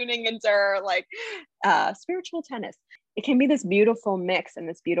like tuning into her, like spiritual tennis. It can be this beautiful mix and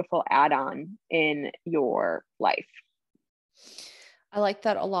this beautiful add-on in your life. I like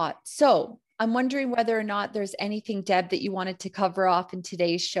that a lot. So I'm wondering whether or not there's anything, Deb, that you wanted to cover off in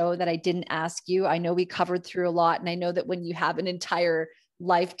today's show that I didn't ask you. I know we covered through a lot, and I know that when you have an entire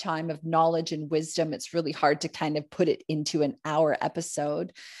lifetime of knowledge and wisdom, it's really hard to kind of put it into an hour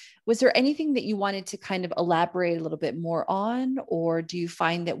episode. Was there anything that you wanted to kind of elaborate a little bit more on, or do you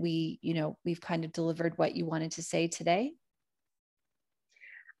find that we've kind of delivered what you wanted to say today?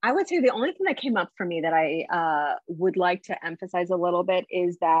 I would say the only thing that came up for me that I would like to emphasize a little bit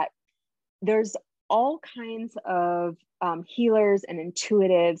is that there's all kinds of healers and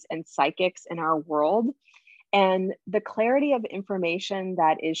intuitives and psychics in our world. And the clarity of information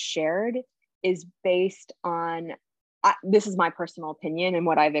that is shared is based on, this is my personal opinion and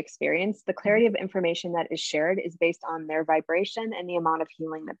what I've experienced. The clarity of information that is shared is based on their vibration and the amount of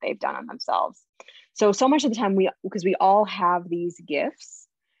healing that they've done on themselves. So much of the time because we all have these gifts,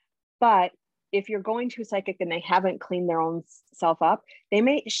 but if you're going to a psychic and they haven't cleaned their own self up, they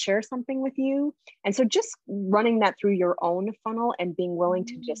may share something with you. And so just running that through your own funnel and being willing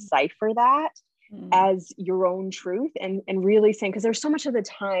to decipher that as your own truth, and really saying, because there's so much of the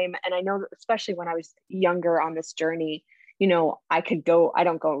time, and I know especially when I was younger on this journey, I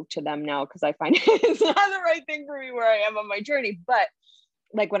don't go to them now because I find it's not the right thing for me where I am on my journey. But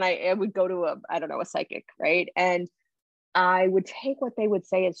like when I would go to a psychic, right? And I would take what they would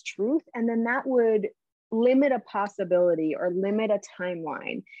say as truth, and then that would limit a possibility or limit a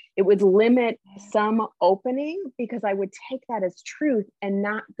timeline. It would limit some opening because I would take that as truth and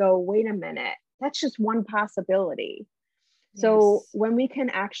not go, wait a minute, that's just one possibility. Yes. So when we can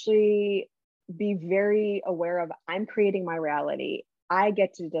actually be very aware of, I'm creating my reality, I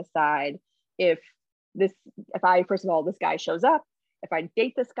get to decide if first of all, this guy shows up, if I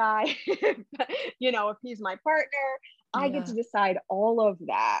date this guy, if he's my partner, I get to decide all of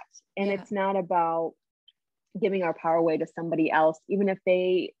that. And it's not about giving our power away to somebody else, even if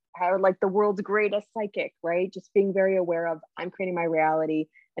they are like the world's greatest psychic, right? Just being very aware of, I'm creating my reality,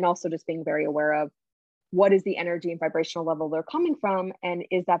 and also just being very aware of what is the energy and vibrational level they're coming from, and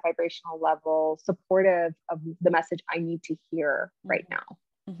is that vibrational level supportive of the message I need to hear right now.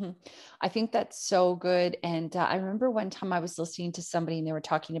 Mm-hmm. I think that's so good. And I remember one time I was listening to somebody and they were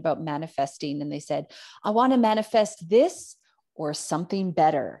talking about manifesting, and they said, I want to manifest this or something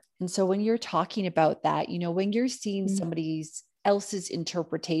better. And so when you're talking about that, when you're seeing somebody's else's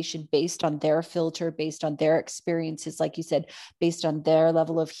interpretation based on their filter, based on their experiences, like you said, based on their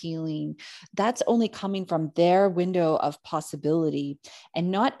level of healing, that's only coming from their window of possibility. And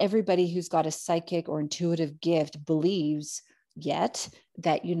not everybody who's got a psychic or intuitive gift believes yet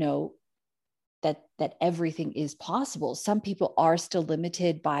that that everything is possible. Some people are still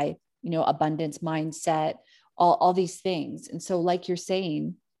limited by abundance mindset, all these things. And so like you're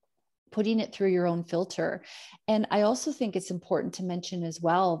saying, putting it through your own filter. And I also think it's important to mention as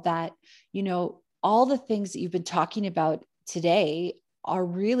well that all the things that you've been talking about today are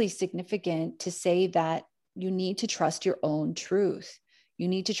really significant to say that you need to trust your own truth. You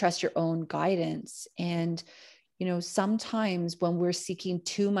need to trust your own guidance. And sometimes when we're seeking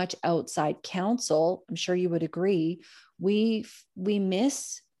too much outside counsel, I'm sure you would agree, we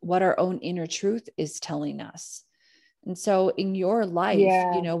miss what our own inner truth is telling us. And so in your life,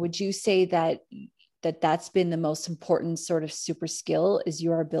 would you say that that's been the most important sort of super skill, is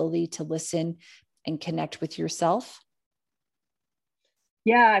your ability to listen and connect with yourself?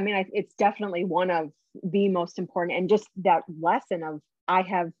 Yeah. I mean, it's definitely one of the most important, and just that lesson of, I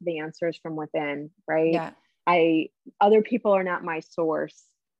have the answers from within, right? Yeah. Other people are not my source.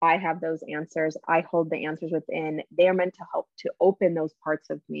 I have those answers. I hold the answers within. They are meant to help to open those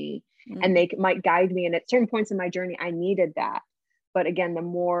parts of me, and they might guide me. And at certain points in my journey, I needed that. But again, the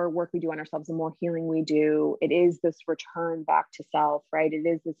more work we do on ourselves, the more healing we do, it is this return back to self, right? It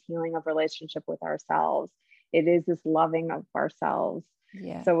is this healing of relationship with ourselves. It is this loving of ourselves.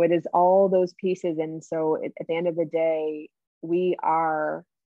 Yeah. So it is all those pieces. And so at the end of the day, we are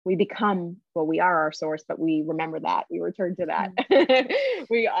our source, but we remember that, we return to that,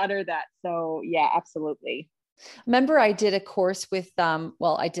 we honor that. So yeah, absolutely. Remember, I did a course with,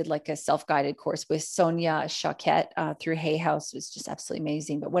 I did like a self-guided course with Sonia Choquette through Hay House. It was just absolutely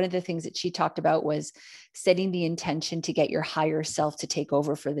amazing. But one of the things that she talked about was setting the intention to get your higher self to take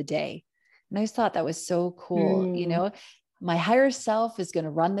over for the day. And I just thought that was so cool. My higher self is going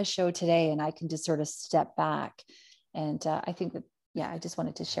to run the show today, and I can just sort of step back. And I think that, I just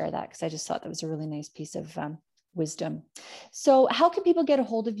wanted to share that because I just thought that was a really nice piece of wisdom. So how can people get a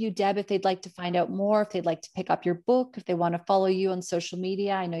hold of you, Deb, if they'd like to find out more, if they'd like to pick up your book, if they want to follow you on social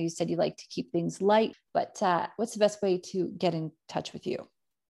media? I know you said you like to keep things light, but what's the best way to get in touch with you?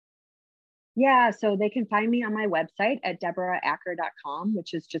 Yeah, so they can find me on my website at deboraacker.com,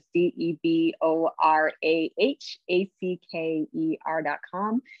 which is just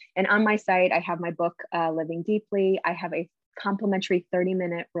DeborahAcker.com. And on my site, I have my book, Living Deeply. I have a complimentary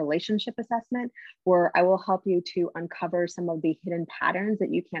 30-minute relationship assessment where I will help you to uncover some of the hidden patterns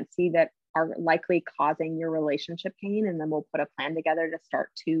that you can't see that are likely causing your relationship pain. And then we'll put a plan together to start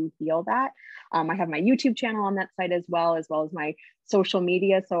to heal that. I have my YouTube channel on that site as well as my social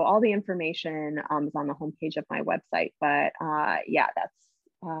media. So all the information is on the homepage of my website. But yeah, that's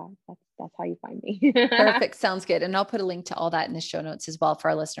how you find me. Perfect. Sounds good. And I'll put a link to all that in the show notes as well for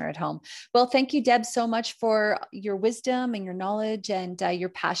our listener at home. Well, thank you, Deb, so much for your wisdom and your knowledge and your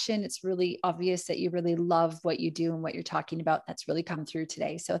passion. It's really obvious that you really love what you do and what you're talking about. That's really come through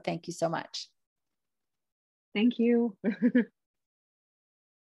today. So thank you so much. Thank you.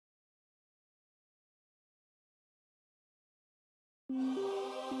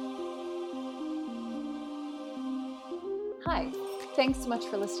 Hi. Thanks so much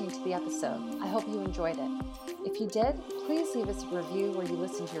for listening to the episode. I hope you enjoyed it. If you did, please leave us a review where you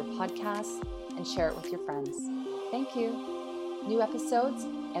listen to your podcasts and share it with your friends. Thank you. New episodes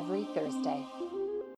every Thursday.